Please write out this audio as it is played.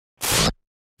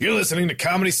You're listening to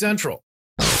Comedy Central.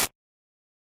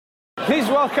 Please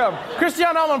welcome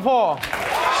Christiane Amanpour.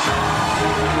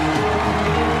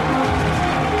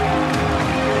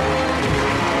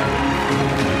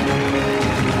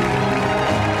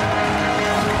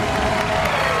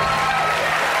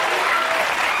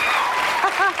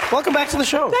 Welcome back to the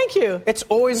show. Thank you. It's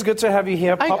always good to have you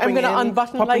here. I'm going to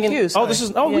unbutton like you.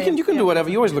 Sorry. You can do whatever.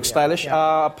 You always look stylish.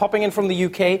 Popping in from the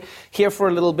UK, here for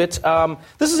a little bit.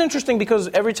 This is interesting because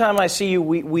every time I see you,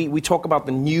 we talk about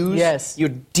the news. Yes. You're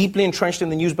deeply entrenched in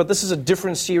the news, but this is a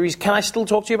different series. Can I still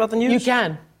talk to you about the news? You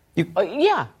can.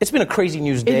 Yeah. It's been a crazy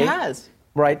news day. It has.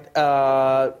 Right,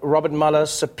 Robert Mueller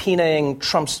subpoenaing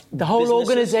Trump's the whole businesses.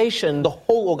 organization. The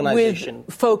whole organization.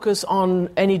 With focus on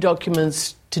any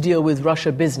documents to deal with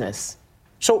Russia business.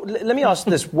 So let me ask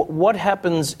this. What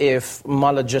happens if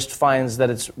Mueller just finds that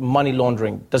it's money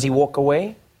laundering? Does he walk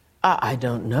away? I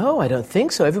don't know. I don't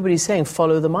think so. Everybody's saying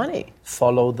follow the money.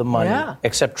 Follow the money. Yeah.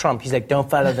 Except Trump. He's like, don't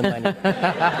follow the money.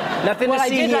 Nothing well, to I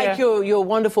see did here. like your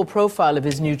wonderful profile of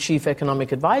his new chief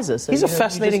economic advisor. So, he's a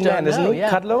fascinating man, isn't he? Yeah.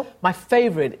 Kudlow? My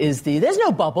favorite is there's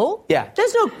no bubble. Yeah.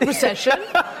 There's no recession.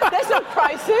 There's no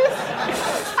crisis.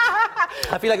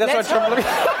 I feel like that's why Trump...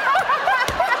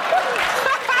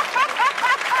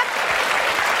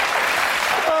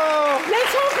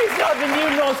 The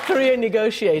new North Korea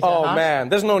negotiator. Oh, man.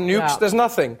 There's no nukes. Yeah. There's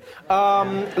nothing.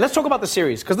 Let's talk about the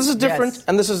series, because this is different,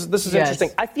 and this is interesting.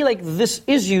 I feel like this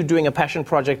is you doing a passion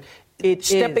project,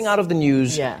 stepping out of the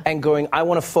news and going, I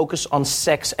want to focus on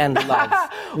sex and love.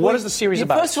 What is the series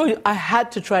about? First of all, I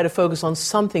had to try to focus on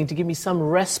something to give me some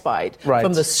respite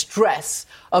from the stress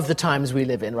of the times we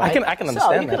live in, right? I can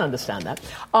understand that. You can understand that.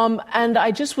 And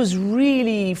I just was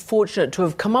really fortunate to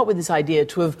have come up with this idea,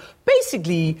 to have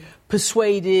basically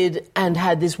persuaded and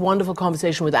had this wonderful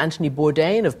conversation with Anthony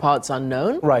Bourdain of Parts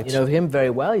Unknown. Right. You know him very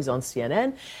well. He's on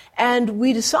CNN. And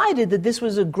we decided that this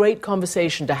was a great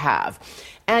conversation to have.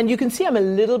 And you can see I'm a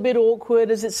little bit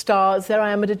awkward as it starts. There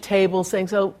I am at a table saying,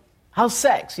 so how's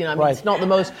sex? You know, I mean, it's not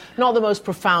the most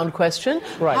profound question.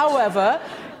 Right. However,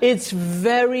 it's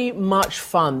very much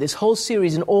fun. This whole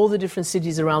series in all the different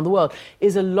cities around the world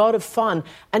is a lot of fun.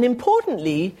 And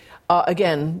importantly,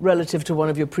 again, relative to one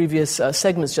of your previous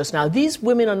segments just now, these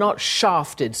women are not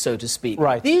shafted, so to speak.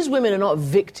 Right. These women are not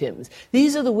victims.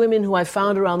 These are the women who I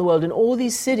found around the world in all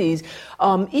these cities,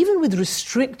 even with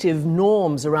restrictive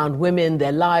norms around women,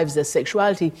 their lives, their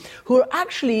sexuality, who are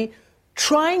actually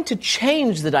trying to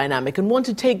change the dynamic and want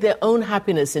to take their own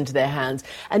happiness into their hands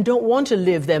and don't want to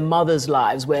live their mother's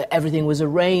lives where everything was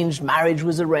arranged, marriage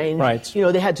was arranged. Right. You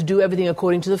know, they had to do everything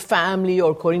according to the family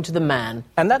or according to the man.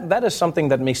 And that is something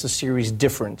that makes the series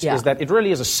different, is that it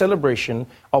really is a celebration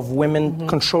of women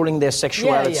controlling their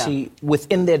sexuality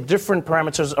within their different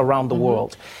parameters around the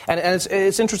world. And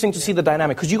it's interesting to see the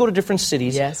dynamic, because you go to different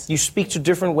cities, you speak to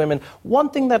different women. One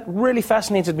thing that really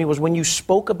fascinated me was when you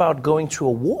spoke about going to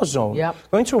a war zone. Yep.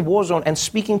 Going to a war zone and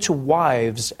speaking to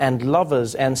wives and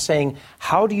lovers and saying,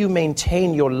 how do you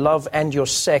maintain your love and your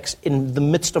sex in the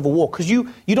midst of a war? Because you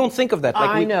don't think of that. Like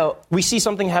I know. We see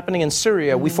something happening in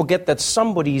Syria, we forget that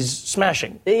somebody's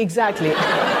smashing. Exactly.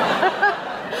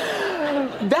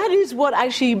 That is what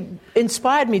actually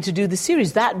inspired me to do the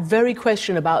series, that very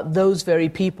question about those very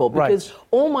people. Because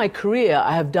all my career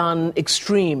I have done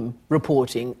extreme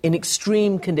reporting in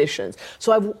extreme conditions.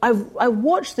 So I've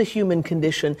watched the human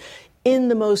condition in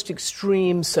the most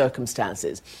extreme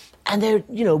circumstances. And they're,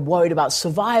 worried about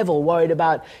survival, worried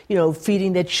about,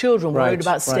 feeding their children, worried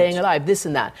about staying alive, this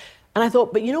and that. And I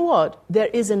thought, but you know what? There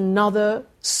is another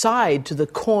side to the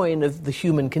coin of the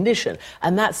human condition.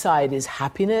 And that side is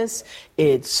happiness,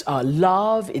 it's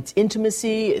love, it's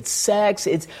intimacy, it's sex.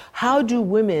 It's how do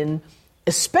women,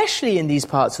 especially in these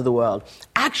parts of the world,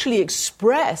 actually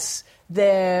express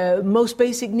their most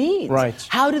basic needs? Right.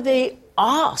 How do they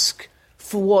ask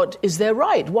for what is their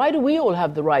right? Why do we all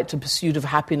have the right to pursuit of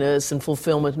happiness and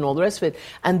fulfillment and all the rest of it,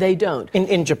 and they don't?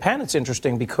 In Japan, it's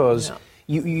interesting because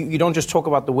you don't just talk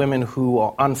about the women who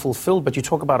are unfulfilled, but you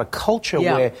talk about a culture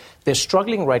where they're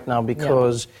struggling right now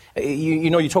because,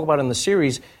 you talk about in the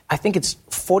series, I think it's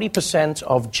 40%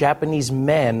 of Japanese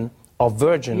men are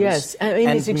virgins. Yes, I mean,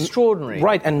 it's extraordinary.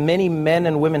 Right, and many men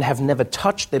and women have never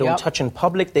touched. They don't touch in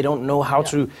public. They don't know how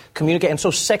to communicate. And so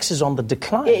sex is on the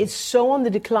decline. It's so on the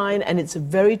decline, and it's a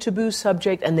very taboo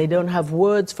subject, and they don't have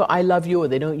words for I love you, or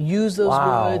they don't use those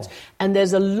words. And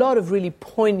there's a lot of really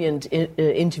poignant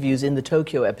interviews in the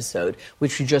Tokyo episode,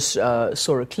 which we just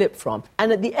saw a clip from.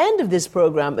 And at the end of this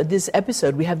program, at this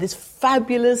episode, we have this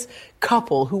fabulous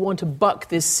couple who want to buck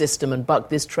this system and buck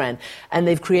this trend. And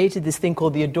they've created this thing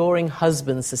called the Adoring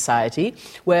Husband Society,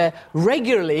 where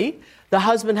regularly the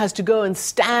husband has to go and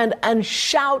stand and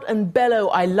shout and bellow,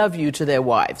 "I love you" to their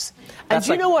wives. And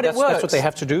do you know what it works? That's what they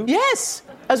have to do? Yes,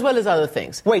 as well as other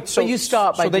things. Wait, so but you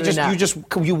start by doing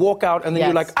that. you walk out and then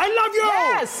you're like, "I love you!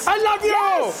 Yes! I love you!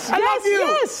 Yes! I love you!"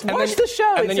 Yes, And watch the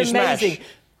show. And then it's you amazing. smash.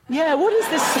 Yeah, what is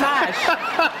this smash?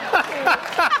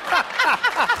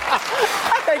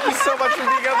 Thank you so much for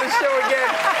being on the show again.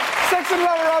 Sex and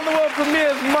Love Around the World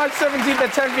premieres March 17th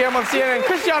at 10 p.m. on CNN.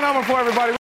 Christiane, Amanpour,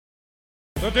 everybody.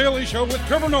 The Daily Show with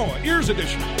Trevor Noah, Ears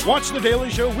Edition. Watch The Daily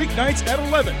Show weeknights at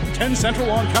 11, 10 Central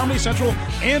on Comedy Central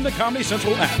and the Comedy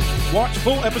Central app. Watch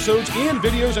full episodes and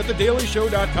videos at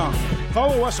thedailyshow.com.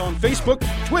 Follow us on Facebook,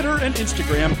 Twitter, and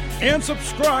Instagram. And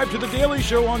subscribe to The Daily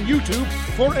Show on YouTube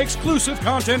for exclusive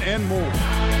content and more.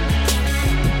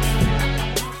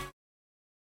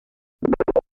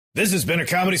 This has been a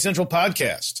Comedy Central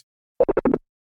podcast.